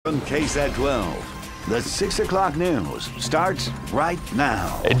KSAT 12. The 6 o'clock news starts right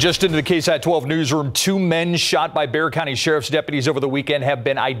now. And just into the KSAT 12 newsroom, 2 men shot by Bexar County Sheriff's deputies over the weekend have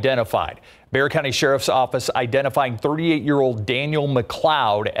been identified. Bexar County Sheriff's Office identifying 38-year-old Daniel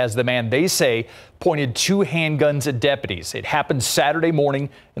McLeod as the man they say pointed 2 handguns at deputies. It happened Saturday morning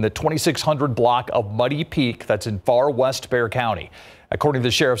in the 2600 block of Muddy Peak, that's in far west Bexar County. According to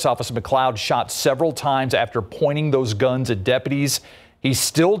the Sheriff's Office, McLeod shot several times after pointing those guns at deputies. He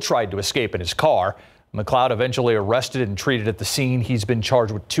still tried to escape in his car. McLeod eventually arrested and treated at the scene. He's been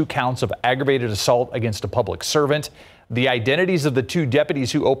charged with 2 counts of aggravated assault against a public servant. The identities of the 2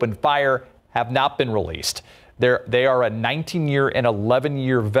 deputies who opened fire have not been released. They are a 19-year and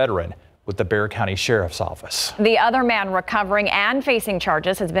 11-year veteran with the Bexar County Sheriff's Office. The other man recovering and facing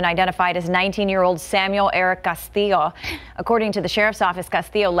charges has been identified as 19-year-old Samuel Eric Castillo. According to the Sheriff's Office,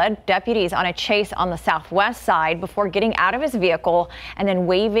 Castillo led deputies on a chase on the southwest side before getting out of his vehicle and then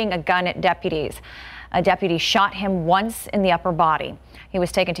waving a gun at deputies. A deputy shot him once in the upper body. He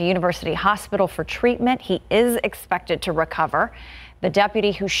was taken to University Hospital for treatment. He is expected to recover. The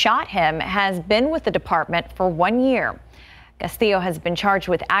deputy who shot him has been with the department for 1 year. Castillo has been charged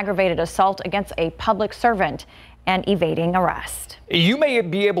with aggravated assault against a public servant and evading arrest. You may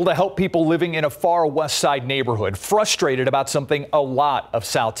be able to help people living in a far west side neighborhood frustrated about something a lot of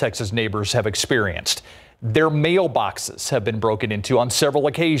South Texas neighbors have experienced. Their mailboxes have been broken into on several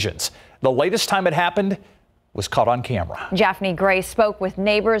occasions. The latest time it happened was caught on camera. Japhanie Gray spoke with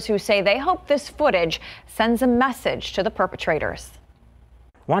neighbors who say they hope this footage sends a message to the perpetrators.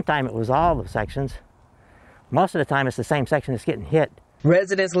 One time it was all the sections. Most of the time it's the same section that's getting hit.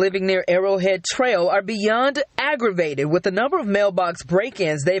 Residents living near Arrowhead Trail are beyond aggravated with the number of mailbox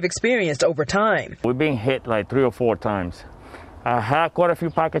break-ins they've experienced over time. We've been hit like 3 or 4 times. I had quite a few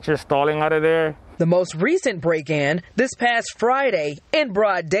packages stalling out of there. The most recent break-in this past Friday in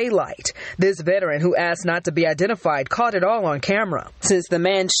broad daylight. This veteran who asked not to be identified caught it all on camera. Since the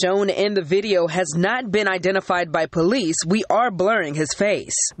man shown in the video has not been identified by police, we are blurring his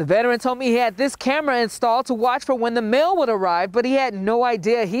face. The veteran told me he had this camera installed to watch for when the mail would arrive, but he had no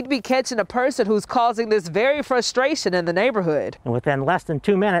idea he'd be catching a person who's causing this very frustration in the neighborhood. And within less than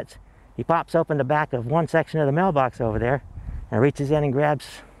 2 minutes, he pops open the back of one section of the mailbox over there and reaches in and grabs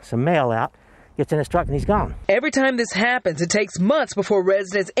some mail out. Gets in his truck and he's gone. Every time this happens, it takes months before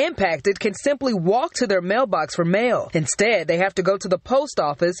residents impacted can simply walk to their mailbox for mail. Instead, they have to go to the post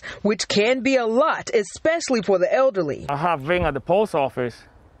office, which can be a lot, especially for the elderly. I have been at the post office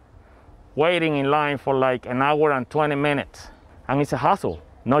waiting in line for like an hour and 20 minutes. And it's a hassle,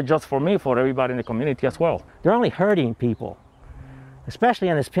 not just for me, for everybody in the community as well. They're only hurting people, especially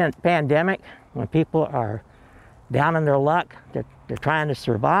in this pandemic when people are down in their luck. They're trying to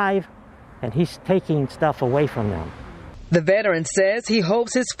survive. And he's taking stuff away from them. The veteran says he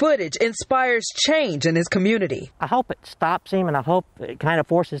hopes his footage inspires change in his community. I hope it stops him, and I hope it kind of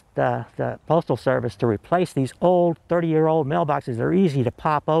forces the Postal Service to replace these old 30-year-old mailboxes. They're easy to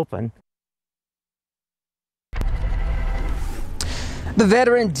pop open. The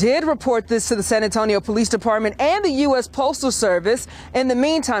veteran did report this to the San Antonio Police Department and the U.S. Postal Service. In the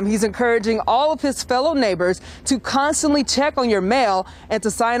meantime, he's encouraging all of his fellow neighbors to constantly check on your mail and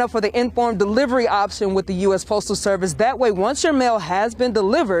to sign up for the informed delivery option with the U.S. Postal Service. That way, once your mail has been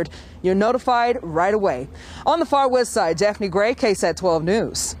delivered, you're notified right away. On the far west side, Japhanie Gray, KSAT 12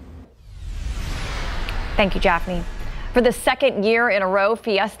 News. Thank you, Japhanie. For the second year in a row,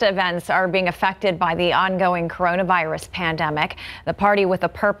 Fiesta events are being affected by the ongoing coronavirus pandemic. The Party with a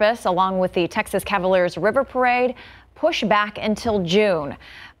Purpose, along with the Texas Cavaliers River Parade, push back until June.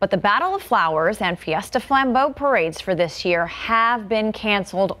 But the Battle of Flowers and Fiesta Flambeau parades for this year have been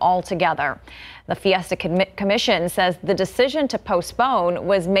canceled altogether. The Fiesta Commission says the decision to postpone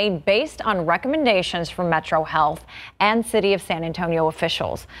was made based on recommendations from Metro Health and City of San Antonio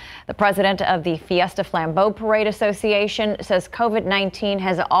officials. The president of the Fiesta Flambeau Parade Association says COVID-19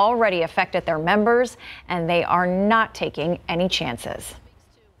 has already affected their members and they are not taking any chances.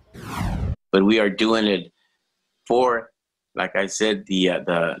 But we are doing it for, like I said,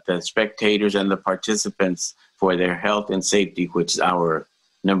 the spectators and the participants, for their health and safety, which is our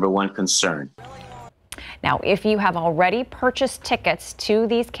 #1 concern. Now, if you have already purchased tickets to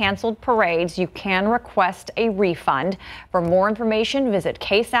these canceled parades, you can request a refund. For more information, visit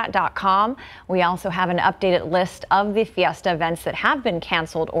KSAT.com. We also have an updated list of the Fiesta events that have been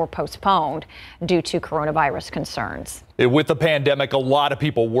canceled or postponed due to coronavirus concerns. With the pandemic, a lot of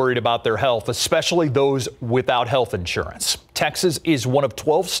people worried about their health, especially those without health insurance. Texas is one of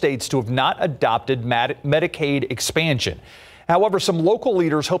 12 states to have not adopted Medicaid expansion. However, some local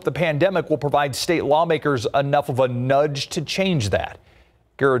leaders hope the pandemic will provide state lawmakers enough of a nudge to change that.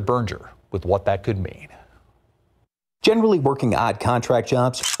 Garrett Berger with what that could mean. Generally working odd contract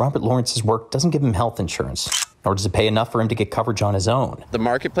jobs, Robert Lawrence's work doesn't give him health insurance, nor does it pay enough for him to get coverage on his own. The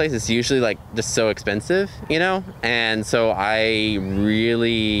marketplace is usually just so expensive, and so I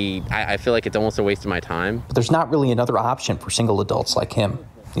feel like it's almost a waste of my time. But there's not really another option for single adults like him.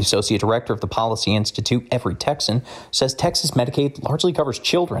 The Associate Director of the Policy Institute, Every Texan, says Texas Medicaid largely covers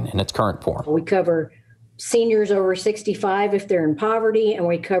children in its current form. We cover seniors over 65 if they're in poverty, and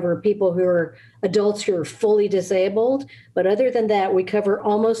we cover people who are adults who are fully disabled. But other than that, we cover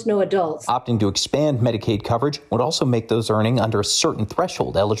almost no adults. Opting to expand Medicaid coverage would also make those earning under a certain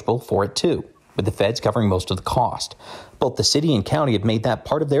threshold eligible for it too, with the feds covering most of the cost. Both the city and county have made that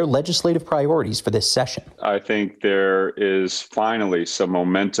part of their legislative priorities for this session. I think there is finally some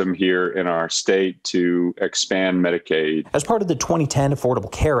momentum here in our state to expand Medicaid. As part of the 2010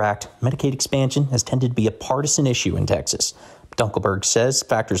 Affordable Care Act, Medicaid expansion has tended to be a partisan issue in Texas. Dunkelberg says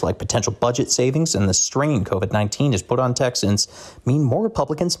factors like potential budget savings and the strain COVID-19 has put on Texans mean more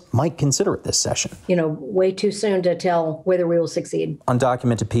Republicans might consider it this session. Way too soon to tell whether we will succeed.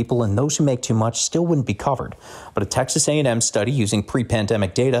 Undocumented people and those who make too much still wouldn't be covered. But a Texas A&M study using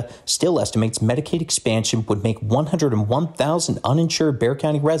pre-pandemic data still estimates Medicaid expansion would make 101,000 uninsured Bexar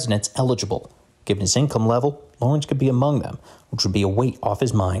County residents eligible. Given his income level, Lawrence could be among them, which would be a weight off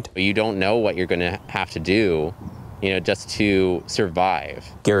his mind. You don't know what you're going to have to do, just to survive.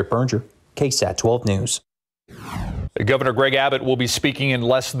 Garrett Berger, KSAT 12 News. Governor Greg Abbott will be speaking in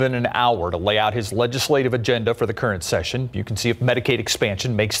less than an hour to lay out his legislative agenda for the current session. You can see if Medicaid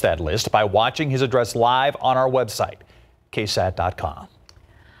expansion makes that list by watching his address live on our website, KSAT.com.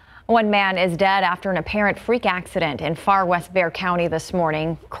 One man is dead after an apparent freak accident in far west Bexar County this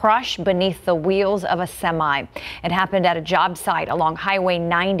morning, crushed beneath the wheels of a semi. It happened at a job site along Highway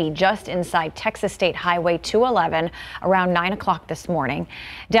 90, just inside Texas State Highway 211, around 9 o'clock this morning.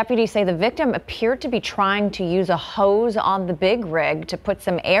 Deputies say the victim appeared to be trying to use a hose on the big rig to put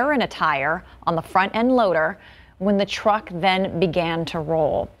some air in a tire on the front end loader when the truck then began to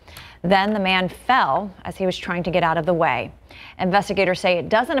roll. Then the man fell as he was trying to get out of the way. Investigators say it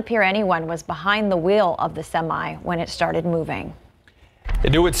doesn't appear anyone was behind the wheel of the semi when it started moving.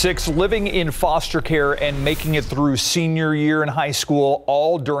 New at 6, living in foster care and making it through senior year in high school,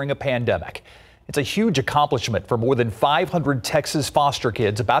 all during a pandemic. It's a huge accomplishment for more than 500 Texas foster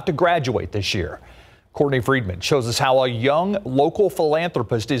kids about to graduate this year. Courtney Friedman shows us how a young local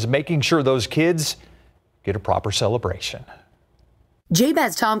philanthropist is making sure those kids get a proper celebration.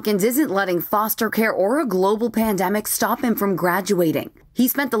 Jabez Tompkins isn't letting foster care or a global pandemic stop him from graduating. He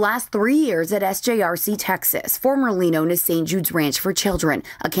spent the last 3 years at SJRC Texas, formerly known as St. Jude's Ranch for Children,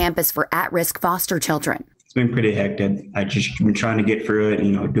 a campus for at-risk foster children. It's been pretty hectic. I just been trying to get through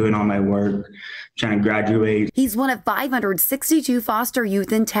it, doing all my work, trying to graduate. He's one of 562 foster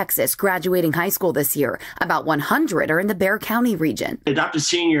youth in Texas graduating high school this year. About 100 are in the Bexar County region. Adopt a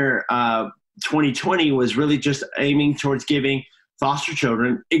Senior 2020 was really just aiming towards giving foster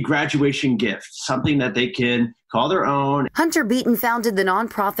children a graduation gift, something that they can call their own. Hunter Beaton founded the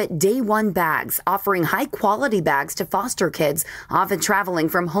nonprofit Day One Bags, offering high-quality bags to foster kids, often traveling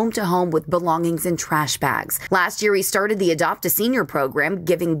from home to home with belongings in trash bags. Last year, he started the Adopt a Senior program,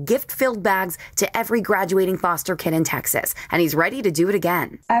 giving gift-filled bags to every graduating foster kid in Texas, and he's ready to do it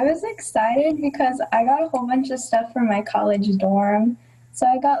again. I was excited because I got a whole bunch of stuff from my college dorm, so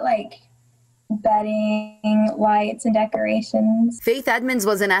I got bedding, lights, and decorations. Faith Edmonds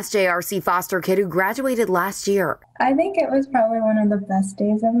was an SJRC foster kid who graduated last year. I think it was probably one of the best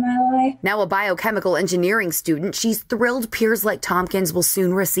days of my life. Now a biochemical engineering student, she's thrilled peers like Tompkins will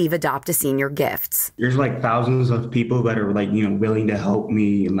soon receive Adopt a Senior gifts. There's thousands of people that are willing to help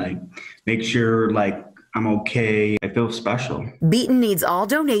me and make sure I'm okay. I feel special. Beaton needs all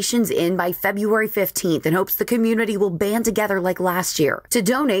donations in by February 15th and hopes the community will band together like last year. To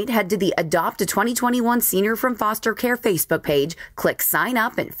donate, head to the Adopt a 2021 Senior from Foster Care Facebook page, click sign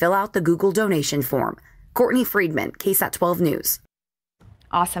up and fill out the Google donation form. Courtney Friedman, KSAT 12 News.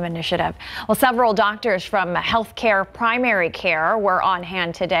 Awesome initiative. Well, several doctors from healthcare primary care were on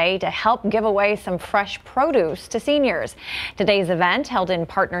hand today to help give away some fresh produce to seniors. Today's event, held in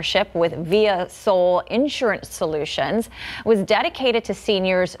partnership with Via Soul Insurance Solutions, was dedicated to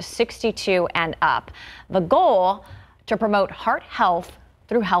seniors 62 and up. The goal, to promote heart health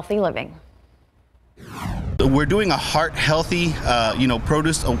through healthy living. We're doing a heart healthy,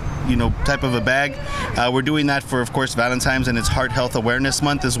 produce, type of a bag. We're doing that for, of course, Valentine's, and it's Heart Health Awareness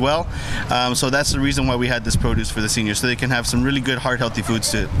Month as well. So that's the reason why we had this produce for the seniors, so they can have some really good heart healthy foods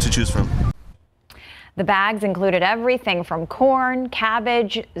to choose from. The bags included everything from corn,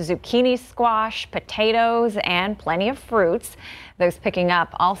 cabbage, zucchini squash, potatoes, and plenty of fruits. Those picking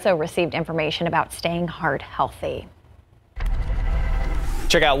up also received information about staying heart healthy.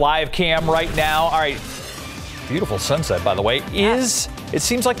 Check out live cam right now. All right, beautiful sunset, by the way. It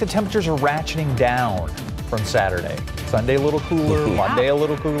seems like the temperatures are ratcheting down from Saturday. Sunday a little cooler, Monday a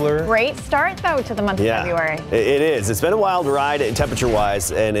little cooler. Great start, though, to the month of February. It is. It's been a wild ride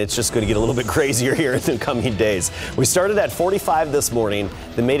temperature-wise, and it's just going to get a little bit crazier here in the coming days. We started at 45 this morning,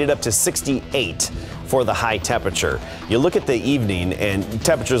 then made it up to 68 for the high temperature. You look at the evening, and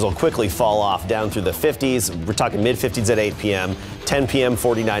temperatures will quickly fall off down through the 50s. We're talking mid-50s at 8 p.m., 10 p.m.,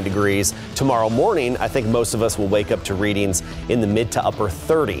 49 degrees. Tomorrow morning, I think most of us will wake up to readings in the mid to upper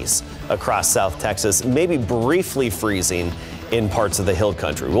 30s across South Texas, maybe briefly freezing in parts of the hill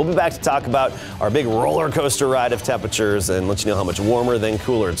country. We'll be back to talk about our big roller coaster ride of temperatures and let you know how much warmer than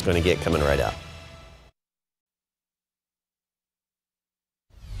cooler it's going to get coming right up.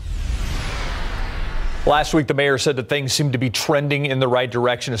 Last week, the mayor said that things seem to be trending in the right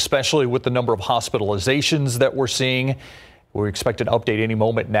direction, especially with the number of hospitalizations that we're seeing. We expect an update any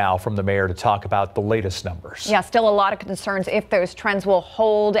moment now from the mayor to talk about the latest numbers. Yeah, still a lot of concerns if those trends will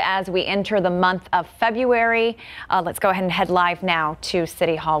hold as we enter the month of February. Let's go ahead and head live now to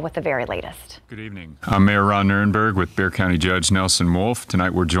City Hall with the very latest. Good evening. I'm Mayor Ron Nirenberg with Bexar County Judge Nelson Wolf.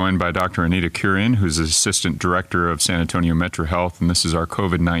 Tonight we're joined by Dr. Anita Kurian, who's the Assistant Director of San Antonio Metro Health, and this is our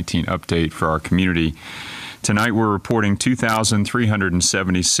COVID-19 update for our community. Tonight we're reporting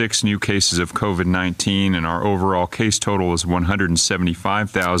 2,376 new cases of COVID-19, and our overall case total is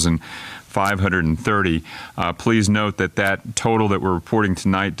 175,530. Please note that total that we're reporting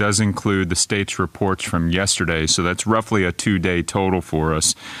tonight does include the state's reports from yesterday, so that's roughly a 2-day total for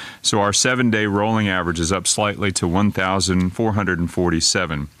us. So our 7-day rolling average is up slightly to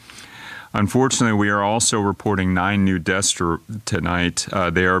 1,447. Unfortunately, we are also reporting 9 new deaths tonight.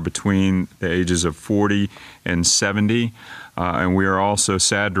 They are between the ages of 40 and 70. And we are also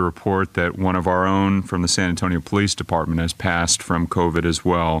sad to report that one of our own from the San Antonio Police Department has passed from COVID as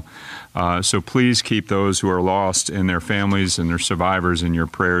well. So please keep those who are lost and their families and their survivors in your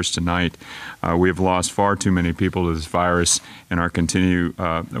prayers tonight. We have lost far too many people to this virus, and our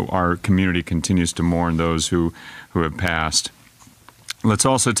community continues to mourn those who have passed. Let's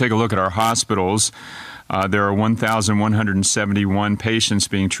also take a look at our hospitals. There are 1,171 patients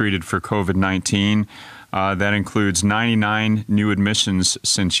being treated for COVID-19. That includes 99 new admissions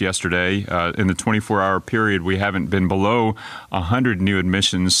since yesterday. In the 24-hour period, we haven't been below 100 new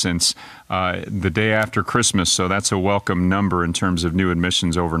admissions since the day after Christmas, so that's a welcome number in terms of new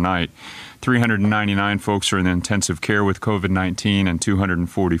admissions overnight. 399 folks are in intensive care with COVID-19 and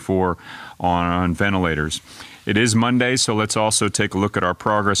 244 on ventilators. It is Monday, so let's also take a look at our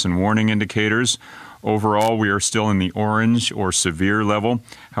progress and warning indicators. Overall, we are still in the orange or severe level.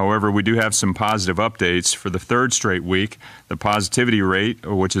 However, we do have some positive updates. For the third straight week, the positivity rate,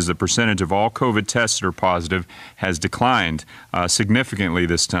 which is the percentage of all COVID tests that are positive, has declined significantly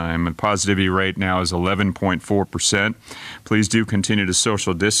this time. The positivity rate now is 11.4%. Please do continue to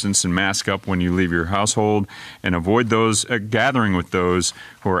social distance and mask up when you leave your household and avoid those gathering with those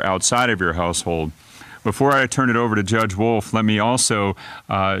who are outside of your household. Before I turn it over to Judge Wolf, let me also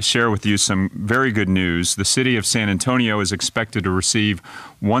share with you some very good news. The city of San Antonio is expected to receive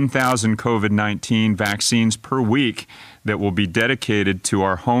 1,000 COVID-19 vaccines per week that will be dedicated to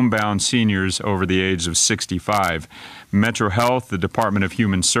our homebound seniors over the age of 65. Metro Health, the Department of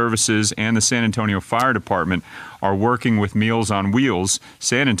Human Services, and the San Antonio Fire Department are working with Meals on Wheels,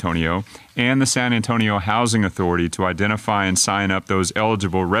 San Antonio, and the San Antonio Housing Authority to identify and sign up those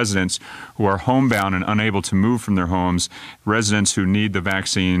eligible residents who are homebound and unable to move from their homes, residents who need the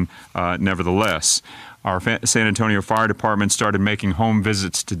vaccine nevertheless. Our San Antonio Fire Department started making home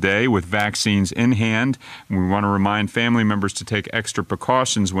visits today with vaccines in hand. We want to remind family members to take extra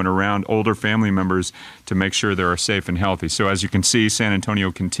precautions when around older family members to make sure they are safe and healthy. So as you can see, San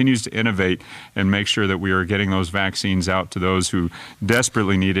Antonio continues to innovate and make sure that we are getting those vaccines out to those who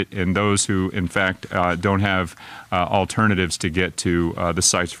desperately need it and those who, in fact, don't have alternatives to get to the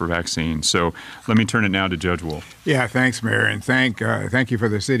sites for vaccines. So let me turn it now to Judge Wolf. Yeah, thanks, Mayor, and thank you for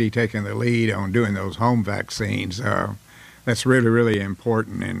the city taking the lead on doing those home vaccines. That's really, really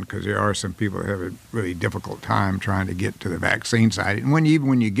important, and because there are some people that have a really difficult time trying to get to the vaccine site. And even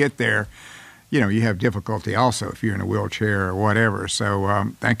when you get there, you have difficulty also if you're in a wheelchair or whatever.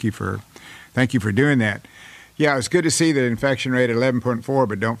 So thank you for doing that. Yeah, it's good to see the infection rate at 11.4,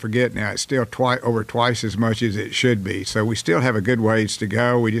 but don't forget now it's still over twice as much as it should be. So we still have a good ways to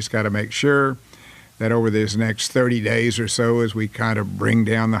go. We just got to make sure that over this next 30 days or so, as we kind of bring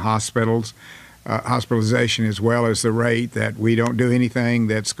down the hospitals, hospitalization, as well as the rate that we don't do anything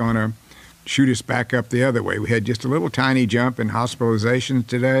that's going to shoot us back up the other way. We had just a little tiny jump in hospitalizations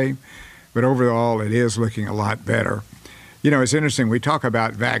today, but overall it is looking a lot better. You know, it's interesting. We talk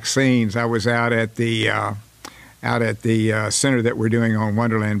about vaccines. I was out at the center that we're doing on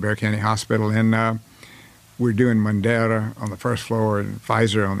Wonderland, Bexar County Hospital, and we're doing Moderna on the first floor and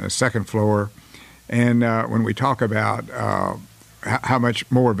Pfizer on the second floor. And when we talk about how much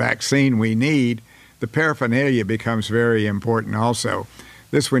more vaccine we need, the paraphernalia becomes very important also.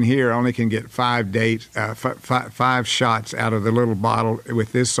 This one here only can get 5 shots out of the little bottle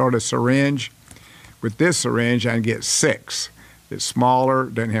with this sort of syringe. With this syringe, I can get 6. It's smaller,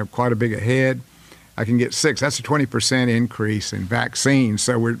 doesn't have quite a big a head. I can get 6. That's a 20% increase in vaccines.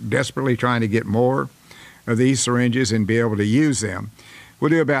 So we're desperately trying to get more of these syringes and be able to use them. We'll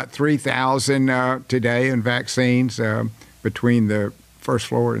do about 3,000 today in vaccines between the first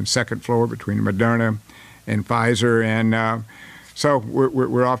floor and second floor, between Moderna and Pfizer. And so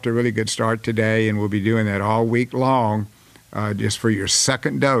we're off to a really good start today, and we'll be doing that all week long just for your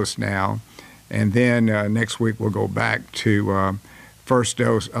second dose now. And then next week we'll go back to first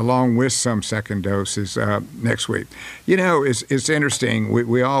dose along with some second doses next week. You know, it's interesting.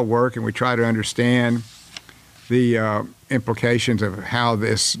 We all work and we try to understand the implications of how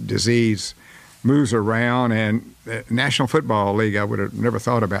this disease moves around. And the National Football League, I would have never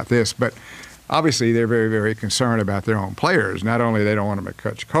thought about this, but obviously they're very, very concerned about their own players. Not only they don't want them to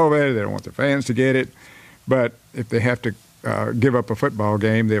catch COVID, they don't want their fans to get it, but if they have to give up a football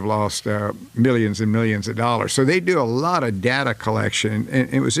game, they've lost millions and millions of dollars. So they do a lot of data collection.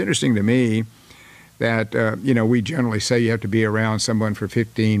 And it was interesting to me that, you know, we generally say you have to be around someone for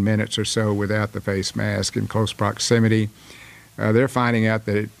 15 minutes or so without the face mask in close proximity. They're finding out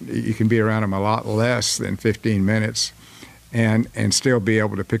that you can be around them a lot less than 15 minutes and still be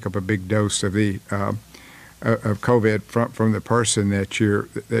able to pick up a big dose of the of COVID from the person that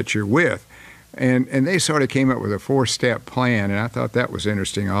you're with. And they sort of came up with a 4-step plan, and I thought that was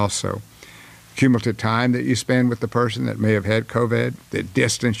interesting also. Cumulative time that you spend with the person that may have had COVID, the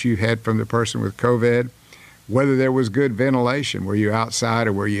distance you had from the person with COVID, whether there was good ventilation, were you outside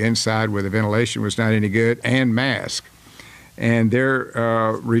or were you inside where the ventilation was not any good, and mask. And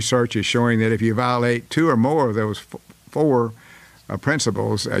their research is showing that if you violate 2 or more of those 4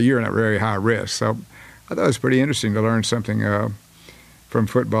 principles, you're in a very high risk. So I thought it was pretty interesting to learn something from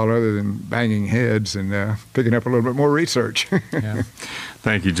football other than banging heads and picking up a little bit more research. Yeah.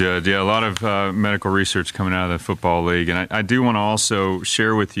 Thank you, Judge. Yeah, a lot of medical research coming out of the Football League. And I do want to also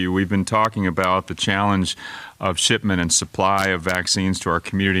share with you, we've been talking about the challenge of shipment and supply of vaccines to our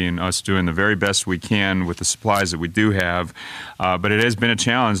community and us doing the very best we can with the supplies that we do have. But it has been a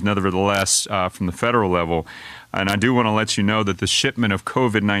challenge, nevertheless, from the federal level. And I do want to let you know that the shipment of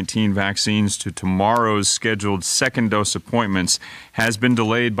COVID-19 vaccines to tomorrow's scheduled second dose appointments has been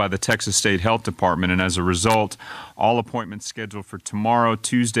delayed by the Texas State Health Department. And as a result, all appointments scheduled for tomorrow,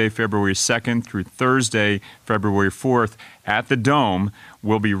 Tuesday, February 2nd through Thursday, February 4th at the Dome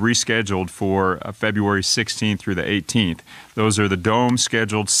will be rescheduled for February 16th through the 18th. Those are the Dome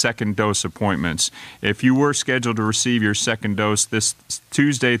scheduled second dose appointments. If you were scheduled to receive your second dose this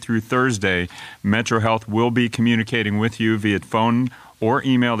Tuesday through Thursday, Metro Health will be communicating with you via phone or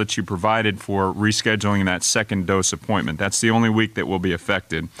email that you provided for rescheduling that second dose appointment. That's the only week that will be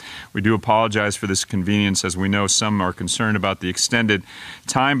affected. We do apologize for this inconvenience, as we know some are concerned about the extended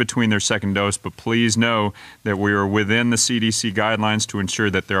time between their second dose, but please know that we are within the CDC guidelines to ensure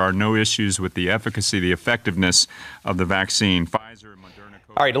that there are no issues with the efficacy, the effectiveness of the vaccine. Pfizer and Moderna.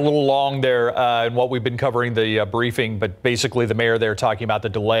 All right, a little long there in what we've been covering the briefing, but basically the mayor there talking about the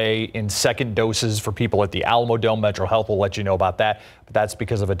delay in second doses for people at the Alamo Dome. Metro Health will let you know about that, but that's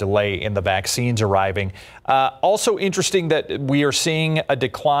because of a delay in the vaccines arriving. Also interesting that we are seeing a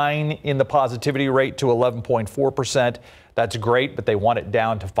decline in the positivity rate to 11.4%. That's great, but they want it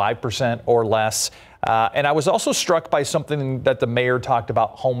down to 5% or less. And I was also struck by something that the mayor talked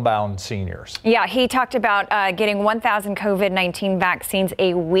about, homebound seniors. Yeah, he talked about getting 1,000 COVID-19 vaccines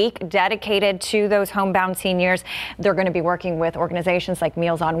a week dedicated to those homebound seniors. They're going to be working with organizations like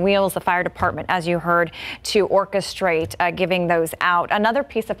Meals on Wheels, the fire department, as you heard, to orchestrate giving those out. Another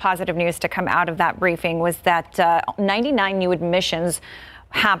piece of positive news to come out of that briefing was that 99 new admissions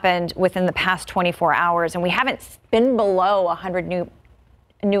happened within the past 24 hours, and we haven't been below 100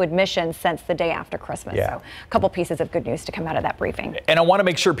 new admissions since the day after Christmas. Yeah. So a couple pieces of good news to come out of that briefing. And I want to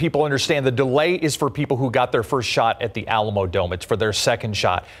make sure people understand the delay is for people who got their first shot at the Alamo Dome. It's for their second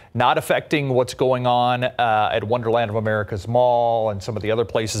shot, not affecting what's going on at Wonderland of America's Mall and some of the other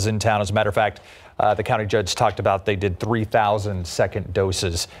places in town. As a matter of fact, the county judge talked about they did 3,000 second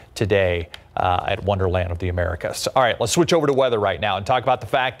doses today at Wonderland of the Americas. All right, let's switch over to weather right now and talk about the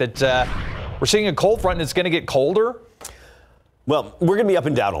fact that we're seeing a cold front and it's going to get colder. Well, we're going to be up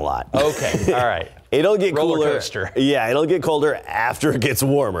and down a lot. Okay, all right. It'll get Roller cooler. coaster. Yeah, it'll get colder after it gets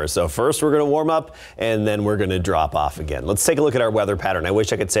warmer. So first we're going to warm up and then we're going to drop off again. Let's take a look at our weather pattern. I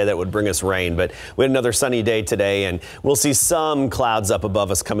wish I could say that would bring us rain, but we had another sunny day today and we'll see some clouds up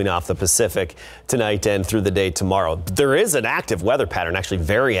above us coming off the Pacific tonight and through the day tomorrow. There is an active weather pattern, actually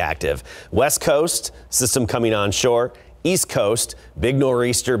very active. West Coast, system coming on shore. East Coast, big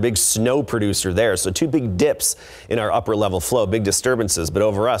nor'easter, big snow producer there. So two big dips in our upper level flow, big disturbances. But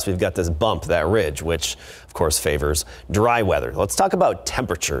over us, we've got this bump, that ridge, which of course favors dry weather. Let's talk about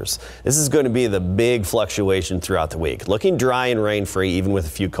temperatures. This is going to be the big fluctuation throughout the week. Looking dry and rain free, even with a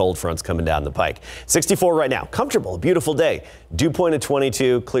few cold fronts coming down the pike. 64 right now, comfortable, beautiful day. Dew point of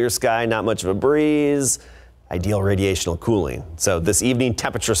 22, clear sky, not much of a breeze. Ideal radiational cooling. So this evening,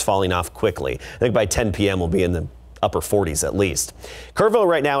 temperatures falling off quickly. I think by 10 p.m. we'll be in the upper 40s at least. Kerrville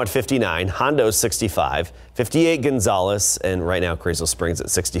right now at 59, Hondo 65, 58 Gonzales, and right now Carrizo Springs at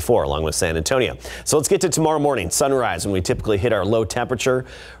 64 along with San Antonio. So let's get to tomorrow morning, sunrise, when we typically hit our low temperature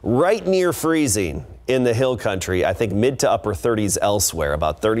right near freezing in the hill country. I think mid to upper 30s elsewhere,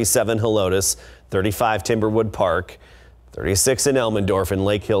 about 37 Helotes, 35 Timberwood Park, 36 in Elmendorf and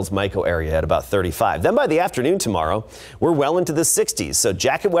Lake Hills, Mico area at about 35. Then by the afternoon tomorrow, we're well into the 60s. So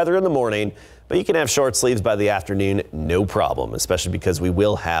jacket weather in the morning, but you can have short sleeves by the afternoon, no problem, especially because we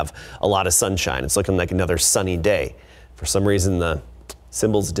will have a lot of sunshine. It's looking like another sunny day. For some reason, the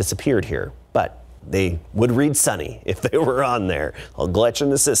symbols disappeared here, but they would read sunny if they were on there. I'll glitch in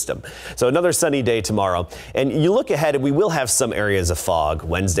the system. So another sunny day tomorrow. And you look ahead and we will have some areas of fog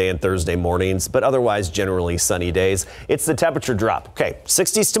Wednesday and Thursday mornings, but otherwise generally sunny days. It's the temperature drop. Okay,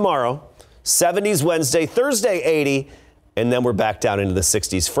 60s tomorrow, 70s Wednesday, Thursday 80, and then we're back down into the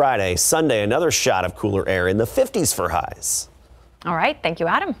 60s Friday. Sunday, another shot of cooler air in the 50s for highs. All right, thank you,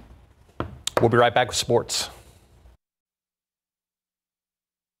 Adam. We'll be right back with sports.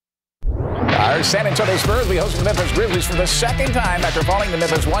 Our San Antonio Spurs will be hosting the Memphis Grizzlies for the second time after falling to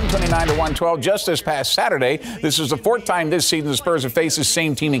Memphis 129-112 just this past Saturday. This is the fourth time this season the Spurs have faced the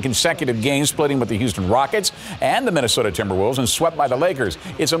same team in consecutive games, splitting with the Houston Rockets and the Minnesota Timberwolves and swept by the Lakers.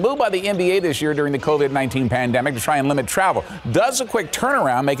 It's a move by the NBA this year during the COVID-19 pandemic to try and limit travel. Does a quick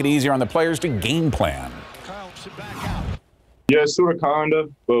turnaround make it easier on the players to game plan? Yeah, sort of, kind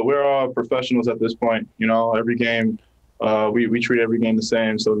of, but we're all professionals at this point. You know, every game, we treat every game the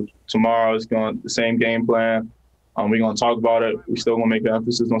same. So tomorrow is the same game plan. We're going to talk about it. We still going to make an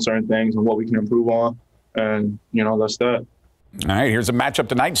emphasis on certain things and what we can improve on. And, you know, that's that. All right, here's a matchup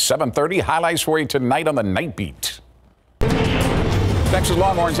tonight, 7:30. Highlights for you tonight on the Night Beat. Texas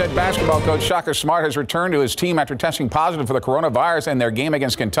Longhorns head basketball coach Shaka Smart has returned to his team after testing positive for the coronavirus, and their game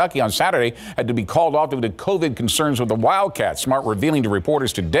against Kentucky on Saturday had to be called off due to COVID concerns with the Wildcats. Smart revealing to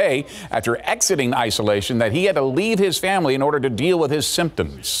reporters today after exiting isolation that he had to leave his family in order to deal with his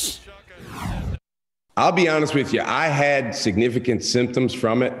symptoms. I'll be honest with you. I had significant symptoms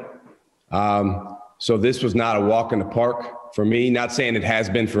from it. So this was not a walk in the park for me, not saying it has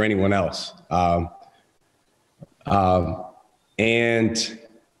been for anyone else. And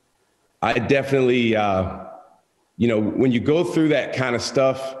I definitely, you know, when you go through that kind of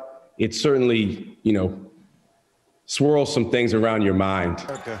stuff, it certainly, you know, swirls some things around your mind.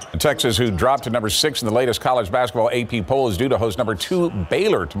 Texas, who dropped to number 6 in the latest college basketball AP poll, is due to host number 2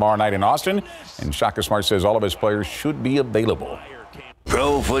 Baylor tomorrow night in Austin. And Shaka Smart says all of his players should be available.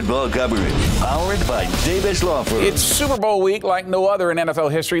 Pro football coverage, powered by Davis Law Firm. It's Super Bowl week like no other in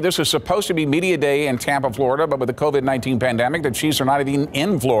NFL history. This was supposed to be media day in Tampa, Florida, but with the COVID-19 pandemic, the Chiefs are not even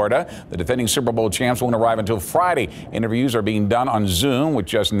in Florida. The defending Super Bowl champs won't arrive until Friday. Interviews are being done on Zoom with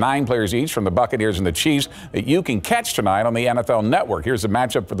just 9 players each from the Buccaneers and the Chiefs that you can catch tonight on the NFL Network. Here's the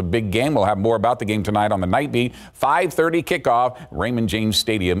matchup for the big game. We'll have more about the game tonight on the Night Beat. 5:30 kickoff, Raymond James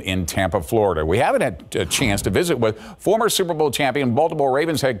Stadium in Tampa, Florida. We haven't had a chance to visit with former Super Bowl champion Baltimore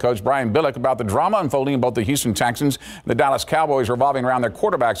Ravens head coach Brian Billick about the drama unfolding in both the Houston Texans and the Dallas Cowboys revolving around their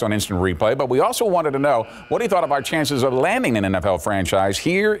quarterbacks on instant replay. But we also wanted to know what he thought of our chances of landing an NFL franchise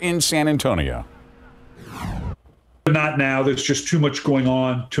here in San Antonio. Not now. There's just too much going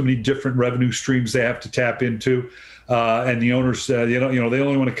on, too many different revenue streams they have to tap into. And the owners, they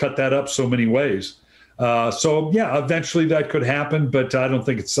only want to cut that up so many ways. So, yeah, eventually that could happen, but I don't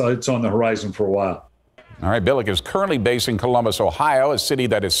think it's on the horizon for a while. All right, Billick is currently based in Columbus, Ohio, a city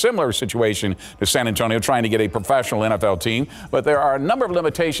that is similar situation to San Antonio, trying to get a professional NFL team. But there are a number of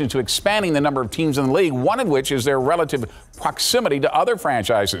limitations to expanding the number of teams in the league, one of which is their relative proximity to other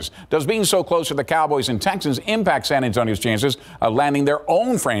franchises. Does being so close to the Cowboys and Texans impact San Antonio's chances of landing their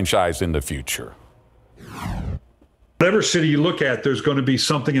own franchise in the future? Whatever city you look at, there's going to be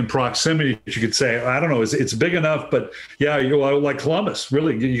something in proximity that you could say, I don't know, it's big enough, but yeah, like Columbus,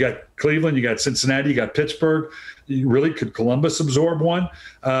 really. You got Cleveland, you got Cincinnati, you got Pittsburgh. Could Columbus absorb one?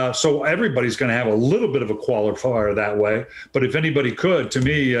 So everybody's going to have a little bit of a qualifier that way. But if anybody could, to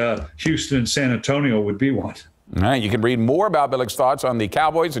me, Houston and San Antonio would be one. All right, you can read more about Billick's thoughts on the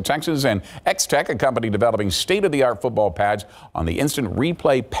Cowboys, the Texans, and X-Tech, a company developing state-of-the-art football pads, on the instant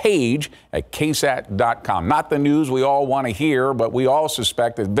replay page at KSAT.com. Not the news we all want to hear, but we all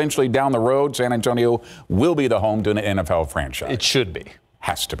suspect that eventually down the road, San Antonio will be the home to an NFL franchise. It should be.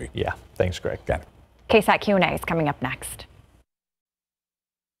 Has to be. Yeah. Thanks, Greg. Got it. KSAT Q&A is coming up next.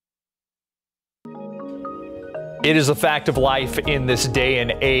 It is a fact of life in this day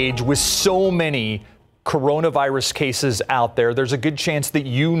and age with so many coronavirus cases out there. There's a good chance that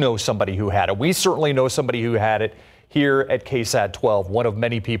you know somebody who had it. We certainly know somebody who had it here at KSAT 12. One of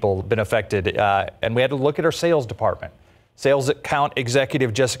many people been affected, and we had to look at our sales department. Sales account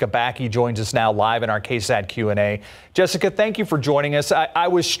executive Jessica Backey joins us now live in our KSAT Q&A. Jessica, thank you for joining us. I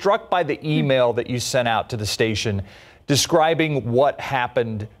was struck by the email that you sent out to the station describing what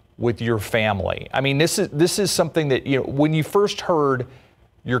happened with your family. I mean, this is something that, you know, when you first heard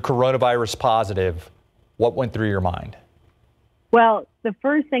you're coronavirus positive, what went through your mind? Well, the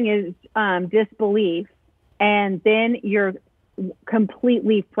first thing is disbelief, and then you're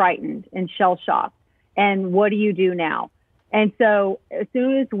completely frightened and shell-shocked. And what do you do now? And so as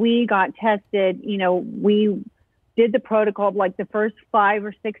soon as we got tested, you know, we did the protocol. Like the first 5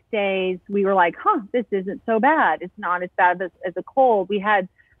 or 6 days, we were like, this isn't so bad. It's not as bad as a cold. We had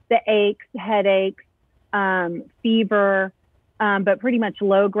the aches, headaches, fever, but pretty much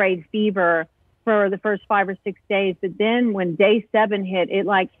low-grade fever for the first 5 or 6 days. But then when day 7 hit, it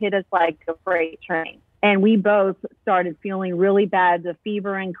hit us like a freight train. And we both started feeling really bad. The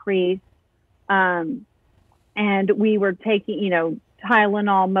fever increased. And we were taking,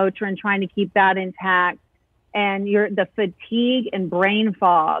 Tylenol, Motrin, trying to keep that intact. And the fatigue and brain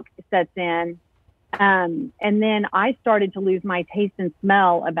fog sets in. And then I started to lose my taste and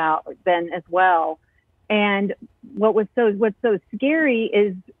smell about then as well. And what's so scary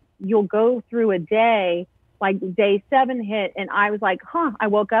is you'll go through a day, like day 7 hit, and I was like, I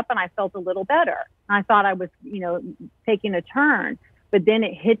woke up and I felt a little better. I thought I was, taking a turn, but then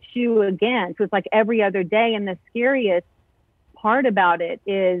it hits you again. So it's like every other day. And the scariest part about it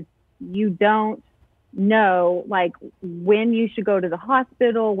is you don't know when you should go to the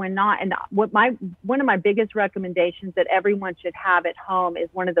hospital, when not. And one of my biggest recommendations that everyone should have at home is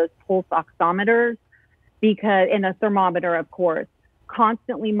one of those pulse oximeters, and a thermometer, of course.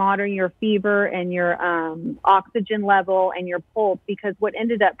 Constantly monitor your fever and your oxygen level and your pulse, because what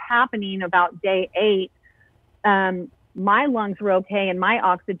ended up happening about day 8, my lungs were okay and my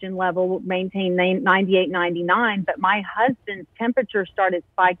oxygen level maintained 98, 99, but my husband's temperature started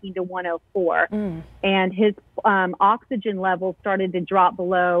spiking to 104 and his oxygen level started to drop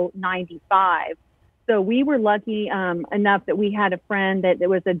below 95. So we were lucky enough that we had a friend that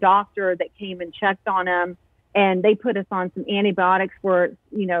was a doctor that came and checked on him, and they put us on some antibiotics for,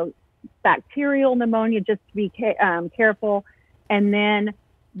 bacterial pneumonia, just to be careful. And then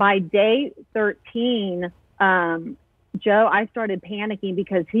by day 13, Joe, I started panicking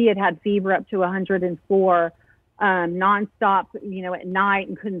because he had fever up to 104 nonstop, at night,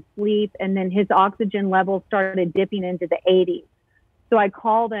 and couldn't sleep. And then his oxygen level started dipping into the 80s. So I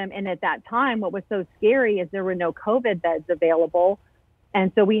called him. And at that time, what was so scary is there were no COVID beds available.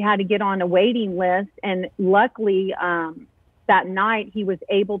 And so we had to get on a waiting list. And luckily, that night, he was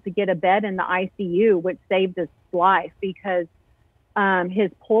able to get a bed in the ICU, which saved his life, because his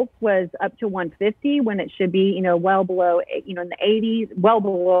pulse was up to 150 when it should be, well below, in the 80s, well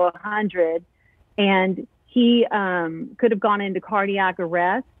below 100. And he could have gone into cardiac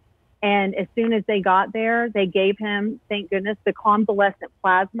arrest. And as soon as they got there, they gave him, thank goodness, the convalescent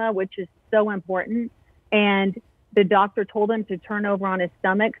plasma, which is so important. And the doctor told him to turn over on his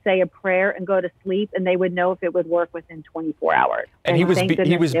stomach, say a prayer, and go to sleep, and they would know if it would work within 24 hours. And he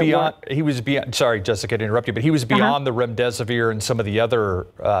was beyond. Sorry, Jessica, to interrupt you, but he was beyond the remdesivir and some of the other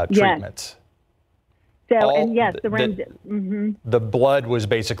treatments. Yes. So, the blood was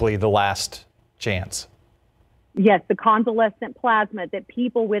basically the last chance. Yes, the convalescent plasma that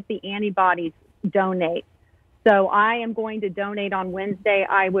people with the antibodies donate. So I am going to donate on Wednesday.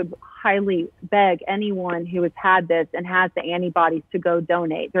 I would highly beg anyone who has had this and has the antibodies to go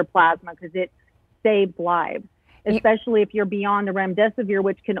donate their plasma, because it saves lives, especially if you're beyond the remdesivir,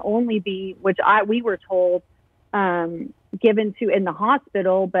 which can only be, we were told, given to in the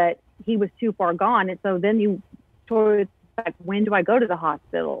hospital, but he was too far gone. And so then you sort of like, when do I go to the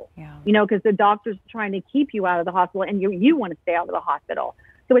hospital? Yeah. You know, because the doctor's trying to keep you out of the hospital and you want to stay out of the hospital.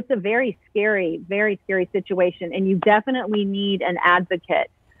 So it's a very scary situation. And you definitely need an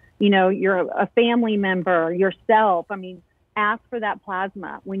advocate. You know, you're a family member, yourself. I mean, ask for that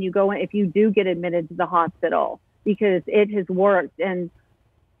plasma when you go in, if you do get admitted to the hospital, because it has worked. And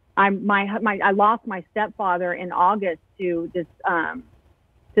I lost my stepfather in August to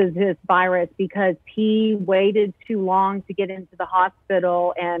this virus because he waited too long to get into the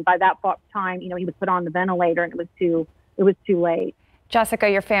hospital, and by that time, you know, he was put on the ventilator, and it was too late. Jessica,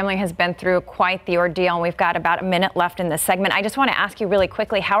 your family has been through quite the ordeal, and we've got about a minute left in this segment. I just want to ask you really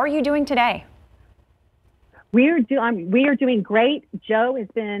quickly, how are you doing today? We are doing great. Joe has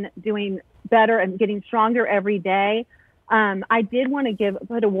been doing better and getting stronger every day. I did want to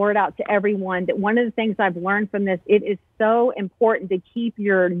put a word out to everyone that one of the things I've learned from this, it is so important to keep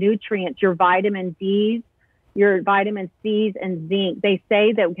your nutrients, your vitamin D's, your vitamin C's and zinc. They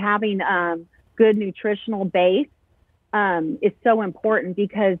say that having good nutritional base is so important,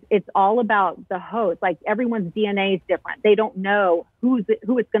 because it's all about the host. Like, everyone's DNA is different. They don't know who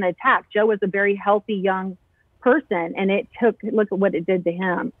it's going to attack. Joe was a very healthy young person, and look at what it did to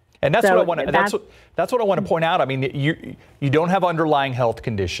him. And that's what I want to. That's what I want to point out. I mean, you don't have underlying health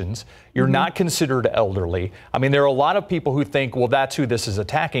conditions. You're not considered elderly. I mean, there are a lot of people who think, well, that's who this is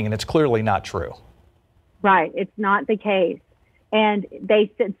attacking, and it's clearly not true. Right, it's not the case. And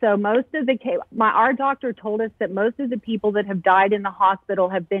they said so. Most of our doctor told us that most of the people that have died in the hospital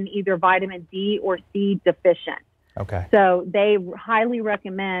have been either vitamin D or C deficient. Okay. So they highly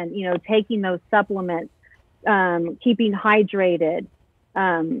recommend, you know, taking those supplements, keeping hydrated.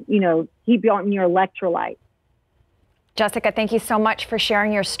 You know, keep on your electrolytes. Jessica, thank you so much for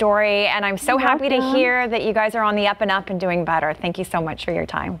sharing your story. And I'm so happy to hear that you guys are on the up and up and doing better. Thank you so much for your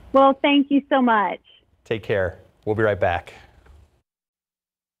time. Well, thank you so much. Take care. We'll be right back.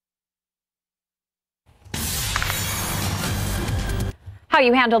 How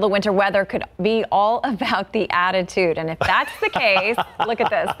you handle the winter weather could be all about the attitude. And if that's the case, look at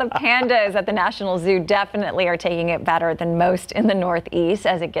this. The pandas at the National Zoo definitely are taking it better than most in the Northeast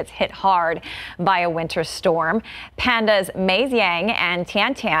as it gets hit hard by a winter storm. Pandas Mei Yang and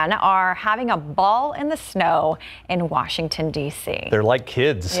Tian Tian are having a ball in the snow in Washington, D.C. They're like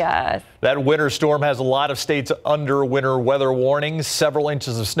kids. Yes. That winter storm has a lot of states under winter weather warnings, several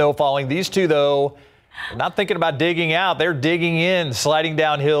inches of snow falling. These two, though, they're not thinking about digging out. They're digging in, sliding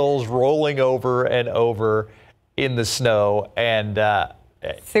down hills, rolling over and over in the snow. And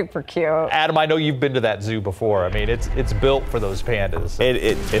super cute. Adam, I know you've been to that zoo before. I mean, it's built for those pandas.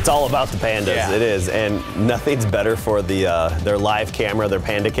 It's all about the pandas. Yeah. It is. And nothing's better for their live camera, their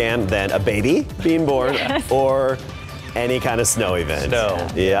panda cam, than a baby being born or any kind of snow event. Snow.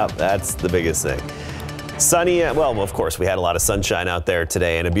 Yep, that's the biggest thing. Sunny, well, of course, we had a lot of sunshine out there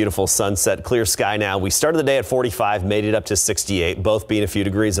today and a beautiful sunset, clear sky now. We started the day at 45, made it up to 68, both being a few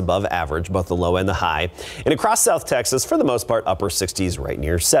degrees above average, both the low and the high. And across South Texas, for the most part, upper 60s right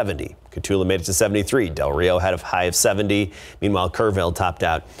near 70. Cotulla made it to 73. Del Rio had a high of 70. Meanwhile, Kerrville topped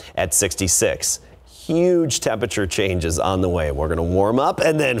out at 66. Huge temperature changes on the way. We're going to warm up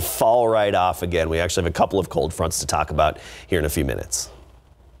and then fall right off again. We actually have a couple of cold fronts to talk about here in a few minutes.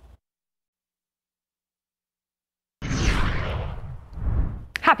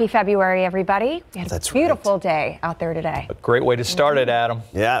 Happy February, everybody. We had a beautiful day out there today. A great way to start it, Adam.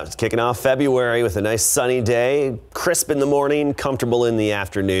 Yeah, it's kicking off February with a nice sunny day, crisp in the morning, comfortable in the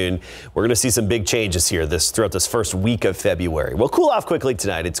afternoon. We're going to see some big changes here throughout this first week of February. We'll cool off quickly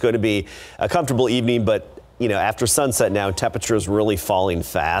tonight. It's going to be a comfortable evening, but you know, after sunset now, temperatures really falling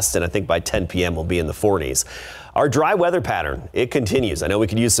fast, and I think by 10 p.m. we'll be in the 40s. Our dry weather pattern, it continues. I know we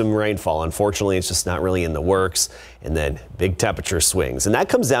could use some rainfall. Unfortunately, it's just not really in the works. And then big temperature swings. And that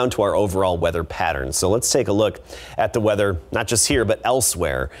comes down to our overall weather pattern. So let's take a look at the weather, not just here, but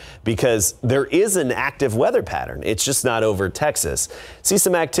elsewhere, because there is an active weather pattern. It's just not over Texas. See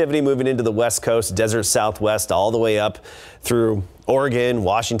some activity moving into the West Coast, desert Southwest, all the way up through Oregon,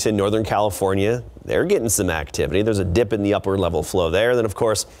 Washington, Northern California. They're getting some activity. There's a dip in the upper level flow there. Then, of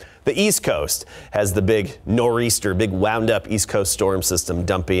course, the East Coast has the big nor'easter, big wound up East Coast storm system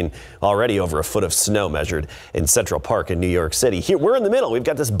dumping already over a foot of snow measured in Central Park in New York City. Here, we're in the middle. We've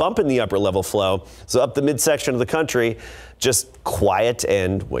got this bump in the upper level flow. So up the midsection of the country, just quiet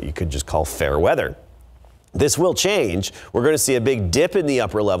and what you could just call fair weather. This will change. We're going to see a big dip in the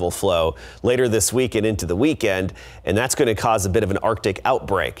upper level flow later this week and into the weekend, and that's going to cause a bit of an Arctic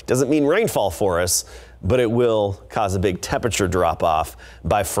outbreak. Doesn't mean rainfall for us, but it will cause a big temperature drop off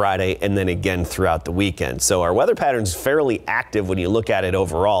by Friday and then again throughout the weekend. So our weather pattern is fairly active when you look at it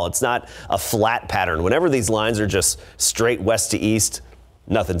overall. It's not a flat pattern. Whenever these lines are just straight west to east,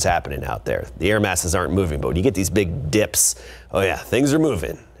 nothing's happening out there. The air masses aren't moving, but when you get these big dips, oh yeah, things are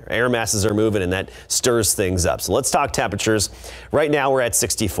moving. Air masses are moving, and that stirs things up. So let's talk temperatures. Right now we're at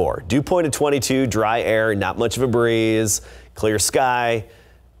 64. Dew point at 22, dry air, not much of a breeze, clear sky.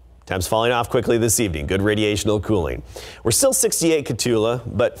 Temps falling off quickly this evening. Good radiational cooling. We're still 68 Cotulla,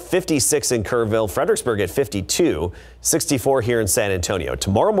 but 56 in Kerrville, Fredericksburg at 52, 64 here in San Antonio.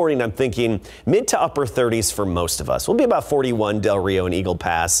 Tomorrow morning, I'm thinking mid to upper 30s for most of us. We'll be about 41 Del Rio and Eagle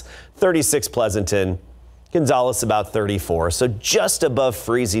Pass, 36 Pleasanton, Gonzales about 34, so just above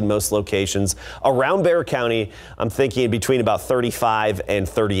freezing most locations. Around Bexar County, I'm thinking between about 35 and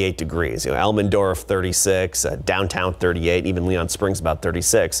 38 degrees. You know, Elmendorf 36, downtown 38, even Leon Springs about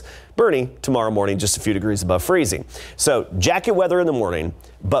 36. Boerne tomorrow morning just a few degrees above freezing. So jacket weather in the morning,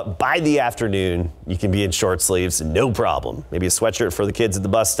 but by the afternoon you can be in short sleeves, no problem. Maybe a sweatshirt for the kids at the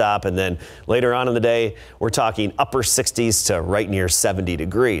bus stop, and then later on in the day we're talking upper 60s to right near 70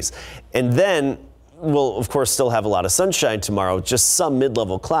 degrees. And then we'll, of course, still have a lot of sunshine tomorrow, just some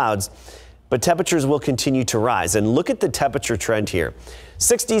mid-level clouds, but temperatures will continue to rise. And look at the temperature trend here.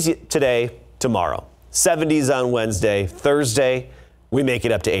 60s today, tomorrow. 70s on Wednesday. Thursday, we make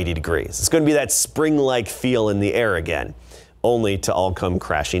it up to 80 degrees. It's going to be that spring-like feel in the air again, only to all come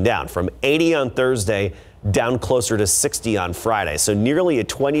crashing down. From 80 on Thursday, down closer to 60 on Friday. So nearly a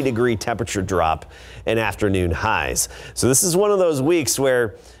 20-degree temperature drop in afternoon highs. So this is one of those weeks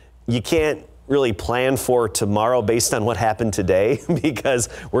where you can't really plan for tomorrow based on what happened today, because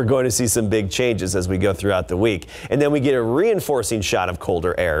we're going to see some big changes as we go throughout the week. And then we get a reinforcing shot of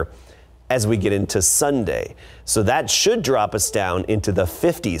colder air as we get into Sunday. So that should drop us down into the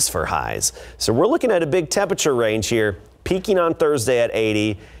 50s for highs. So we're looking at a big temperature range here, peaking on Thursday at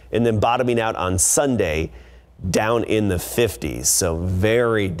 80 and then bottoming out on Sunday down in the 50s. So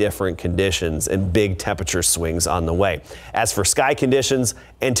very different conditions and big temperature swings on the way. As for sky conditions,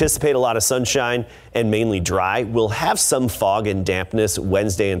 anticipate a lot of sunshine and mainly dry. We'll have some fog and dampness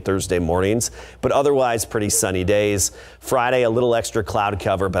Wednesday and Thursday mornings, but otherwise pretty sunny days. Friday, a little extra cloud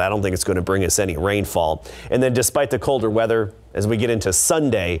cover, but I don't think it's going to bring us any rainfall. And then despite the colder weather, as we get into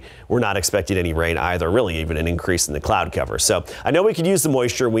Sunday, we're not expecting any rain either, really even an increase in the cloud cover. So I know we could use the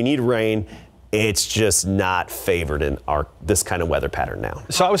moisture. We need rain. It's just not favored in this kind of weather pattern now.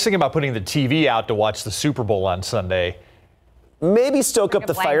 So I was thinking about putting the TV out to watch the Super Bowl on Sunday. Maybe stoke up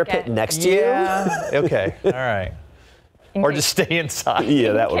the fire pit next to you. Okay. All right. Or just stay inside.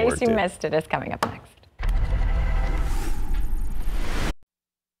 Yeah, that would work In case you missed it, it's coming up next.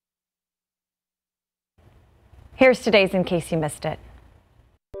 Here's today's In Case You Missed It.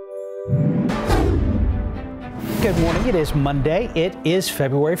 Good morning. It is Monday. It is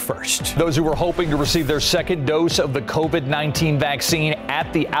February 1st. Those who were hoping to receive their second dose of the COVID-19 vaccine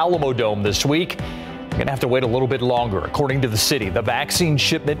at the Alamo Dome this week are going to have to wait a little bit longer. According to the city, the vaccine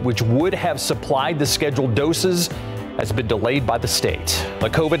shipment, which would have supplied the scheduled doses, has been delayed by the state. The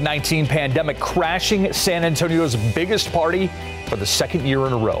COVID-19 pandemic crashing San Antonio's biggest party for the second year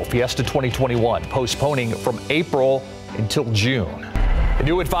in a row. Fiesta 2021 postponing from April until June.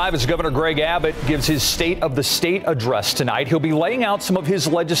 New at 5 is Governor Greg Abbott gives his State of the State address tonight. He'll be laying out some of his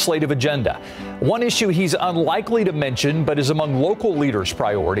legislative agenda. One issue he's unlikely to mention, but is among local leaders'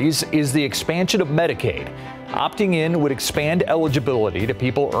 priorities, is the expansion of Medicaid. Opting in would expand eligibility to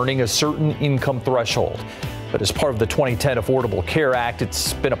people earning a certain income threshold. But as part of the 2010 Affordable Care Act,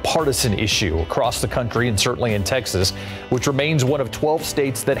 it's been a partisan issue across the country and certainly in Texas, which remains one of 12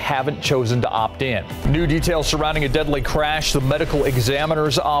 states that haven't chosen to opt in. New details surrounding a deadly crash. The medical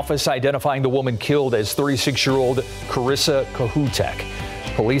examiner's office identifying the woman killed as 36-year-old Carissa Kahutek.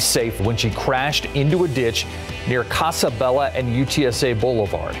 Police say when she crashed into a ditch near Casa Bella and UTSA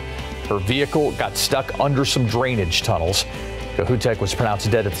Boulevard. Her vehicle got stuck under some drainage tunnels. Kahutek was pronounced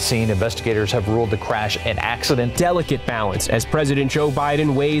dead at the scene. Investigators have ruled the crash an accident. Delicate balance as President Joe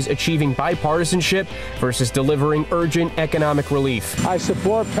Biden weighs achieving bipartisanship versus delivering urgent economic relief. I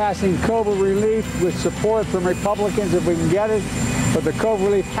support passing COVID relief with support from Republicans if we can get it, but the COVID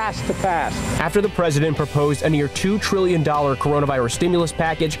relief has to pass. After the president proposed a near $2 trillion coronavirus stimulus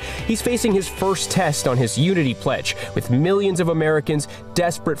package, he's facing his first test on his unity pledge, with millions of Americans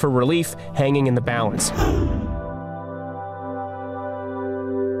desperate for relief hanging in the balance.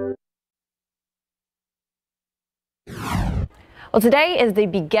 Well, today is the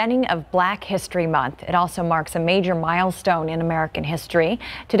beginning of Black History Month. It also marks a major milestone in American history.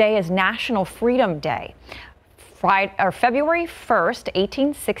 Today is National Freedom Day. February 1st,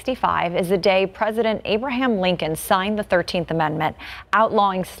 1865 is the day President Abraham Lincoln signed the 13th Amendment,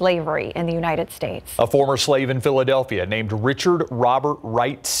 outlawing slavery in the United States. A former slave in Philadelphia named Richard Robert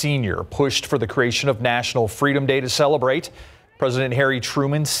Wright Sr. pushed for the creation of National Freedom Day to celebrate. President Harry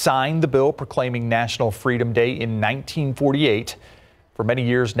Truman signed the bill proclaiming National Freedom Day in 1948. For many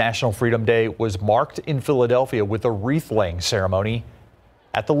years, National Freedom Day was marked in Philadelphia with a wreath-laying ceremony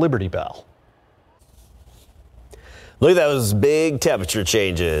at the Liberty Bell. Look at those big temperature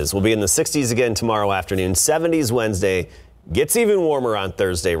changes. We'll be in the 60s again tomorrow afternoon, 70s Wednesday, gets even warmer on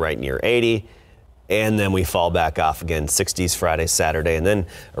Thursday, right near 80, and then we fall back off again, 60s Friday, Saturday, and then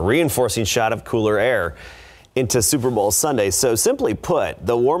a reinforcing shot of cooler air into Super Bowl Sunday. So simply put,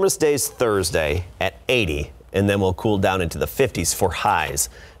 the warmest day's Thursday at 80, and then we'll cool down into the 50s for highs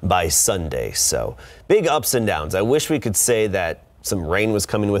by Sunday. So big ups and downs. I wish we could say that some rain was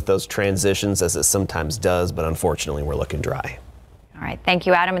coming with those transitions, as it sometimes does, but unfortunately we're looking dry. All right. Thank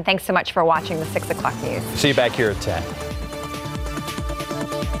you, Adam, and thanks so much for watching the 6 o'clock news. See you back here at 10.